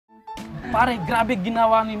Pare, grabe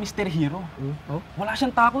ginawa ni Mr. Hero. Oh? Wala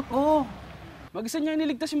siyang takot, oo. Mag-isa niya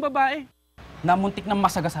iniligtas yung babae. Namuntik ng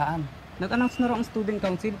masagasaan. Nag-announce na raw ang student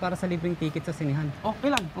council para sa libreng ticket sa sinihan. Okay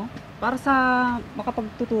lang. Oh, para sa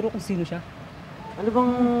makapagtuturo kung sino siya. Ano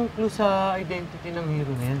bang clue sa identity ng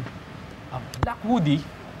hero na yan? Black hoodie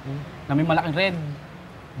na may malaking red,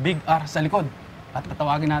 big R sa likod. At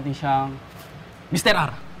tatawagin natin siyang Mr.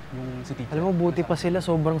 R, yung si Tito. Alam mo, buti pa sila.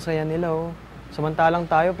 Sobrang saya nila, oh. Samantalang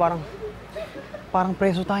tayo, parang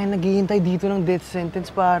preso tayo naghihintay dito ng death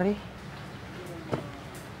sentence, pare.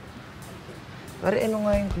 Pare, ano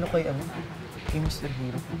nga yung clue kay Mr.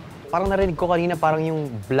 Hero? Parang narinig ko kanina, parang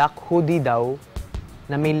yung black hoodie daw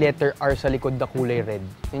na may letter R sa likod na kulay red.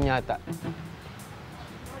 Yun yata.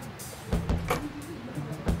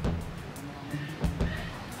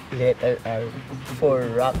 Letter R for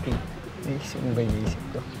Rocky. Naisip mo ba yung naisip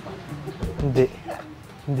ko? Hindi.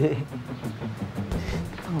 Hindi.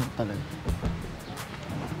 Ano talaga?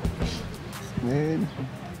 Man.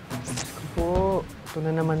 Po, ito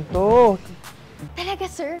na naman to. Talaga,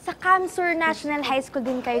 sir? Sa Camsur National High School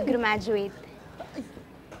din kayo graduate.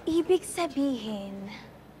 Ibig sabihin,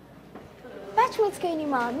 batchmates kayo ni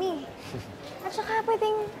Mommy. At saka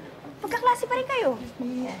pwedeng magkaklase pa rin kayo.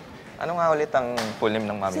 Ano nga ulit ang full name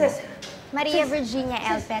ng mami mo? Maria Virginia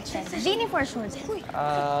L. Pechen. Ginny for short.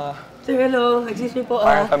 Sir, hello. Excuse me po.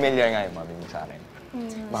 Parang familiar nga yung mami mo sa akin.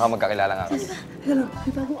 Baka magkakilala nga kami. Hello.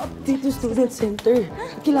 May bagong update yung student center.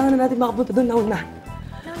 Kailangan na natin makapunta doon nauna.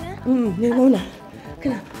 Nauna?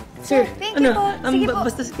 Kaya, sir, Thank you po. Sige po.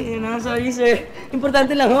 Basta kayo na. Sorry, sir.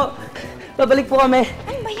 Importante lang, ho. Babalik po kami.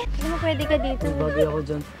 Ano ba yan? Hindi mo pwede ka dito. Bagay ako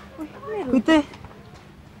dyan. Uy, te.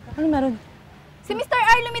 Ano meron? Si Mr.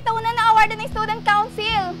 R lumitaw na na-award ng Student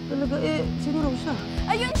Council. Talaga, sino raw siya?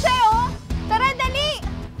 Ayun siya, oh! Tara, dali!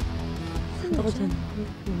 Saan ako dyan?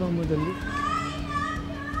 Ano ba mo dali?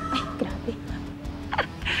 Ay, grabe.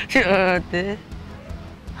 Si ate.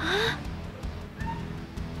 Ha?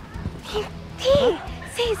 Hindi!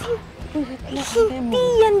 Sese, hindi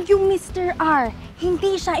yan yung Mr. R.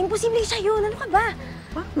 Hindi siya. Imposible siya yun. Ano ka ba?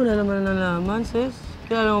 Paano wala naman nalaman, sis?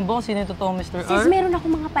 Kilala mo ba kung sino yung totoong Mr. R? Sis, meron ako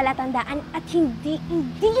mga palatandaan at hindi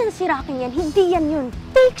yan si Rocky yan. Hindi yan yun.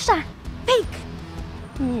 Fake siya. Fake!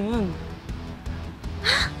 Ano yan?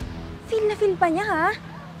 Ha? Feel na feel pa niya, ha?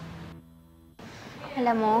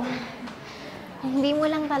 Alam mo, hindi mo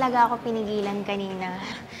lang talaga ako pinigilan kanina.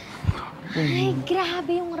 Ay,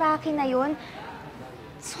 grabe yung Rocky na yun.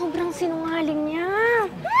 Sobrang sinungaling niya.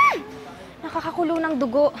 Nakakakulo ng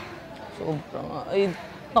dugo. Sobrang ay,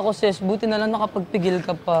 ako sis, buti na lang nakapagpigil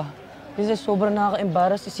ka pa. Kasi sobrang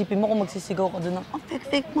nakaka-embarrass. Isipin mo kung magsisigaw ka doon ng,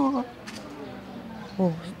 fake mo.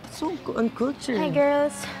 Oh, that's so uncultured. Hi,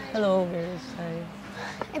 girls. Hello, girls. Hi.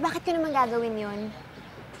 Eh, bakit ko naman gagawin yun?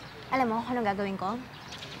 Alam mo kung anong gagawin ko?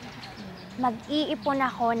 Mag-iipon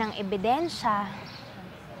ako ng ebidensya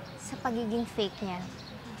sa pagiging fake niya.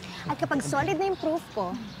 At kapag solid na yung proof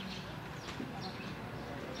ko,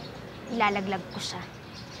 ilalaglag ko siya.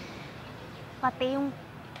 Pati yung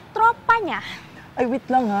tropa niya. Ay, wait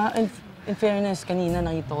lang ha. In fairness, kanina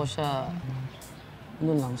nakita ko siya,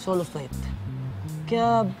 solo flight.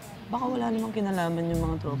 Kaya baka wala namang kinalaman yung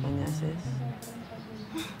mga tropa niya, sis.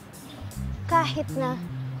 Kahit na.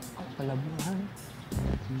 Palabuhan.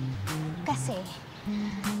 Kasi,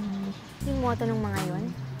 yung motto ng mga yun,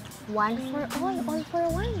 one for all for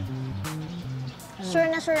one. Sure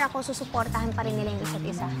na sure ako, susuportahan pa rin nila yung isa't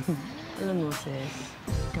isa. Alam mo, sis,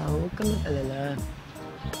 ikaw, huwag kang mag-alala.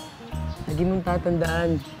 Lagi mong tatandaan,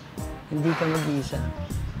 hindi ka mag-iisa.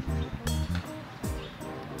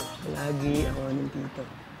 Lagi ako nandito.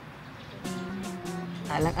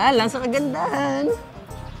 Alang-alang sa kagandahan.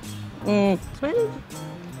 Smile.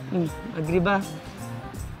 Agree ba?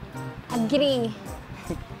 Agree.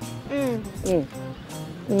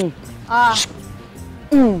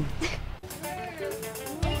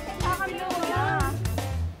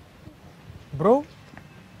 Bro,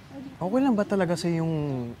 okay lang ba talaga sa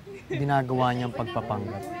yung ginagawa niyang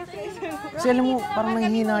pagpapanggap? Kasi alam mo, parang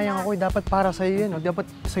nanghihinayang ako eh. Dapat para sa'yo yan. Dapat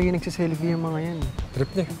sa'yo nagsiselfie yung mga yan.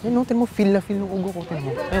 Trip niya. Yan o, mo, feel na feel ng ugo ko.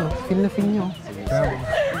 Yan o, feel na feel niyo. Sige, sige.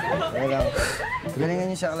 Okay lang. Galingan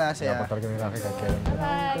niyo sa klase, ha? Dapat talaga may Rocky kahit kailan.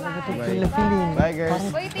 Bye. Feel na feel eh. Bye, girls.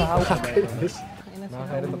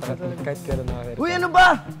 Nakakairit pa kahit kailan nakakairit. Uy, ano ba?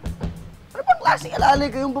 Ano bang klaseng alalay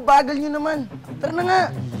kayong babagal niyo naman? Tara na nga.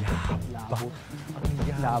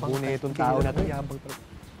 Labo na itong tao na to.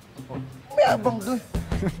 May abang doon.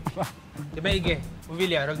 Diba, Ige?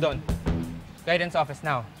 Uvilla, Roldan. Guidance office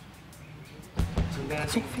now.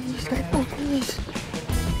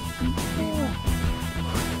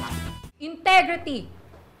 Integrity.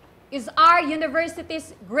 is our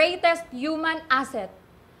university's greatest human asset.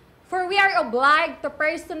 For we are obliged to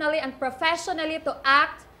personally and professionally to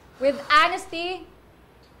act with honesty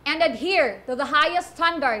and adhere to the highest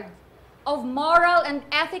standard of moral and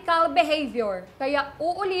ethical behavior. Kaya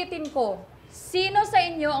uulitin ko, sino sa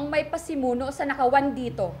inyo ang may pasimuno sa nakawan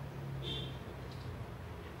dito?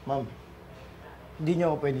 Ma'am, hindi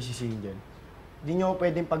niyo ako pwede sisihin dyan. Hindi niyo ako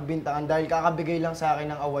pwedeng pagbintangan dahil kakabigay lang sa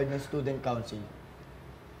akin ng award ng student council.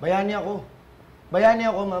 Bayani ako. Bayani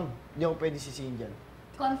ako, ma'am. Hindi ako pwede sisihin dyan.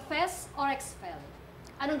 Confess or expel?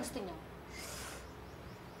 Anong gusto niyo?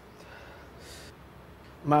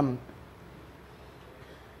 Ma'am,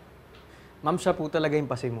 siya po talaga yung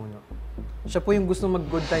pasimuno. Siya po yung gusto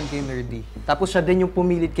mag-good time kay Nerdy. Tapos siya din yung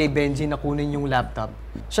pumilit kay Benjie na kunin yung laptop.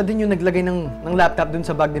 Siya din yung naglagay ng laptop dun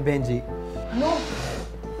sa bag ni Benjie. Ano?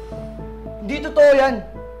 Hindi totoo yan.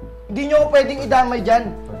 Hindi niyo ako pwedeng idamay dyan.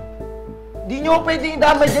 Hindi niyo ako pwedeng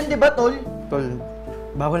idamay dyan, di ba, Tol? Tol,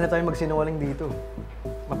 bawal na tayo magsinungaling dito.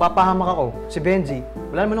 Mapapahamak ako. Si Benjie,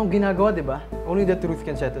 wala naman akong ginagawa, di ba? Only the truth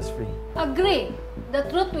can set us free. Agree. The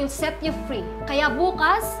truth will set you free. Kaya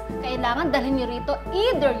bukas, kailangan dalhin niyo rito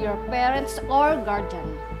either your parents or guardian.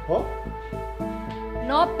 Huh?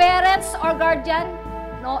 No parents or guardian,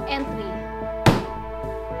 no entry.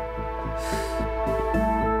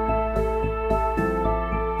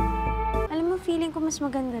 Alam mo, feeling ko mas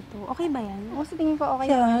maganda to. Okay ba yan? Ako sa tingin ko okay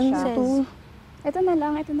Yan, naman siya. ito. Ito na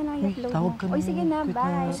lang yung upload tawag mo. ka na. Oy, sige na, Quick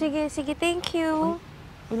bye. Sige, thank you.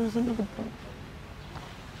 Ano sa likod po?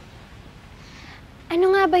 Ano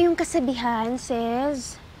nga ba yung kasabihan,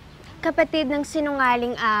 Ses? Kapatid ng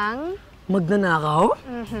sinungaling ang... Magnanakaw?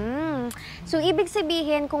 So, ibig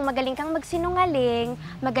sabihin, kung magaling kang magsinungaling,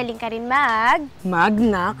 magaling ka rin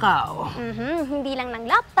Magnakaw. Hindi lang ng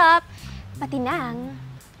laptop, pati ng...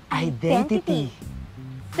 Identity.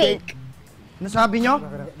 Fake. Nasabi niyo?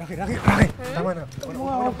 Raki. Tama na.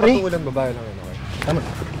 Patulan babae lang yun, okay? Tama.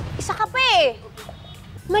 Isa ka pa eh!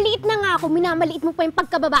 Maliit na nga ako, minamaliit mo pa yung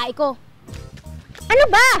pagkababae ko. Ano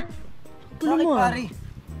ba? Bakit, pare?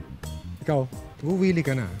 Ikaw, wuwili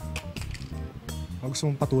ka na. Gusto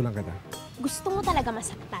mong patulan kita. Gusto mo talaga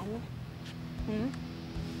masaktan?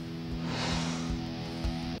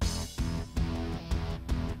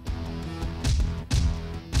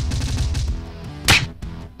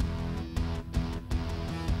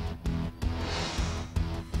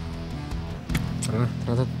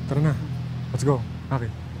 Tara na. Let's go.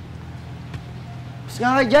 Okay. Mas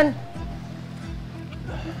nga kayo dyan.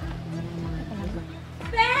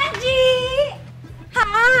 Benjie!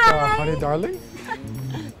 Hi! Honey, darling?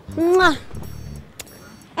 Mwah!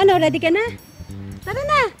 Ano, ready ka na? Tara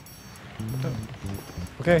na!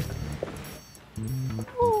 Okay.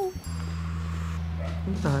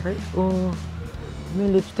 Ang taray. Oh,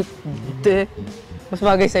 may lipstick. Hindi. Mas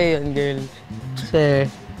bagay sa'yo yun, girl.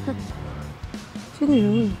 Kasi... Sino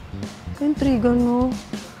yun? Ka-intrigan mo.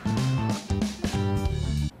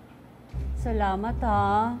 Salamat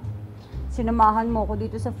ha. Sinamahan mo ko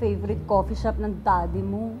dito sa favorite coffee shop ng daddy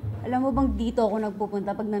mo. Alam mo bang dito ako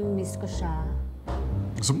nagpupunta pag namimiss ko siya?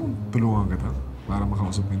 Gusto mo tulungan kita para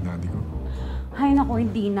makausap ng daddy ko? Ay naku,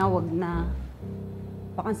 hindi na, wag na.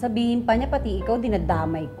 Baka sabihin pa niya, pati ikaw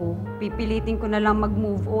dinadamay ko. Pipilitin ko na lang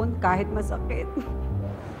mag-move on kahit masakit.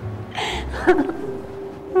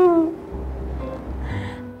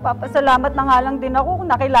 Papasalamat na nga lang din ako kung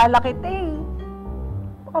nakilala kita eh.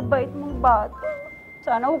 Pakabait mong bata.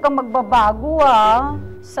 Sana huwag kang magbabago ha.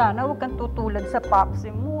 Sana huwag kang tutulad sa papsi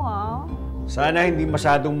mo ha. Sana hindi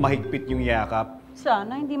masyadong mahigpit yung yakap.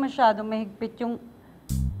 Sana hindi masyadong mahigpit yung...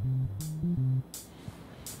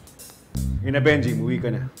 Yun na, Benjie, umuwi ka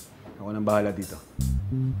na. Ako nang bahala dito.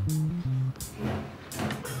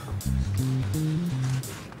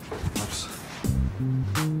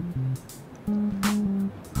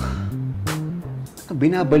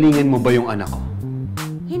 Binabalingan mo ba yung anak ko?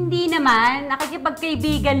 Hindi naman.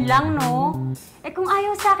 Nakikipagkaibigan lang, no? Eh kung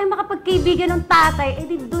ayaw sa akin makapagkaibigan ng tatay, eh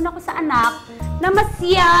di doon ako sa anak na mas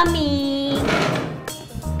yummy.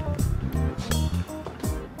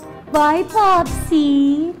 Bye,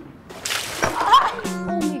 Popsi! Ah!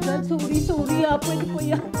 Oh my God, sorry ah. Pwede po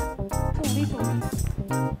yan. Sorry.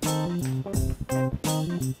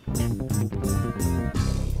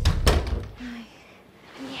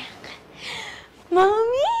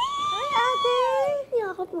 Mami! Ay, ate!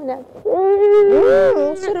 Yakap mo na.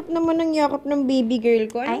 Sarap naman ng yakap ng baby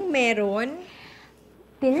girl ko. Anong meron?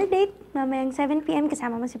 Dinner date. Mamayang 7 p.m.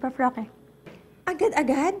 kasama mo si Prof. Roque.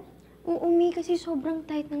 Agad-agad? Oo, Mi, kasi sobrang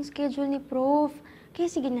tight ng schedule ni Prof.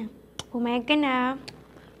 Kaya sige na, pumayag ka na.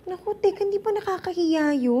 Naku, teka, hindi pa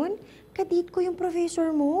nakakahiya yun. Kadate ko yung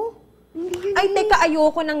professor mo. Ay, teka,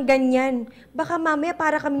 ayoko ng ganyan. Baka mamaya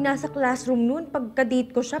para kami nasa classroom noon.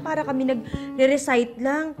 Pagka-date ko siya, para kami nag-recite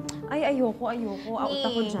lang. Ay, ayoko. Out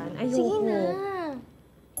ako dyan. Ayoko. Sige na.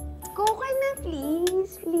 Go ka na,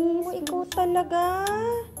 please. Please. Oh, ikaw talaga.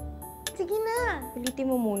 Sige na.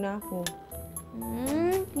 Pilitin mo muna ako.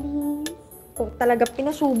 Please. Ikaw talaga,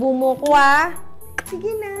 pinasubo mo ko, ah.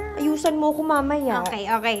 Sige na. Ayusan mo ako mamaya. Okay.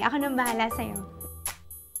 Ako nang bahala sa'yo.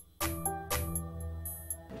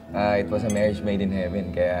 It was a marriage made in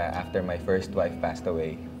heaven, kaya after my first wife passed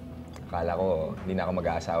away, akala ko hindi na ako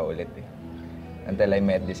mag-aasawa ulit eh. Until I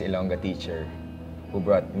met this Ilongga teacher who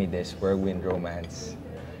brought me this whirlwind romance.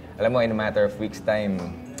 Alam mo, in a matter of weeks' time,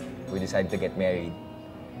 we decided to get married.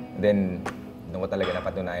 Then, doon ko talaga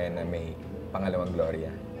napatunayan na may pangalawang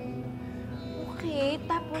Gloria. Okay,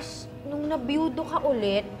 tapos nung nabiyudo ka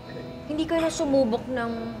ulit, hindi ka na sumubok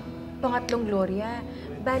ng pangatlong Gloria.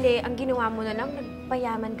 Bale, ang ginawa mo na lang,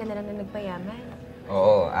 nagpayaman ka na lang na nagpayaman.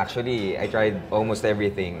 Oo, actually, I tried almost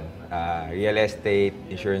everything. Real estate,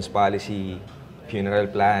 insurance policy, funeral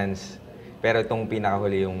plans. Pero itong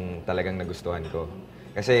pinakahuli yung talagang nagustuhan ko.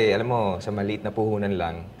 Kasi, alam mo, sa maliit na puhunan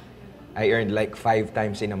lang, I earned like 5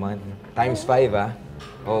 times in a month. Times 5, ah.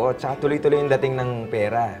 Oo, tsaka tuloy-tuloy yung dating ng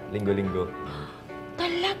pera, linggo-linggo.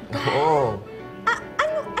 Talaga? Oo.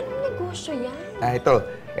 Anong negosyo yan? Ito.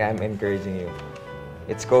 Kaya I'm encouraging you.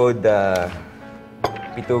 It's called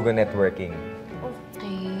Pitugo Networking.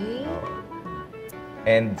 Okay.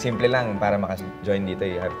 And simple lang, para maka-join dito,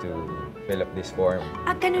 you have to fill up this form.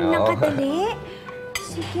 Ganun lang kadali?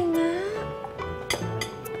 Sige nga.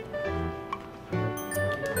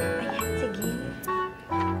 Ayan, sige.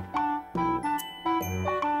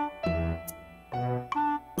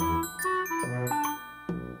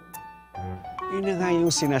 Yun na nga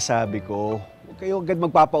yung sinasabi ko. Huwag kayo agad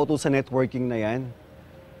magpapauto sa networking na yan.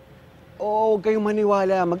 Oo, huwag kayong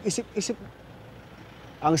maniwala. Mag-isip-isip.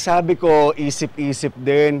 Ang sabi ko, isip-isip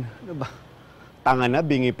din. Ano ba? Tanga na,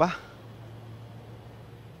 bingi pa.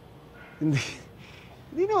 Hindi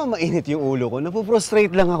naman mainit yung ulo ko.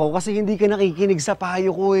 Napuprostrate lang ako kasi hindi ka nakikinig sa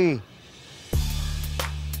payo ko eh.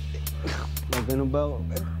 Ganun ba?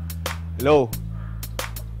 Hello?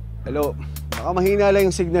 Hello? Baka mahina lang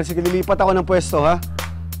yung signal. Sige, lilipat ako ng pwesto, ha?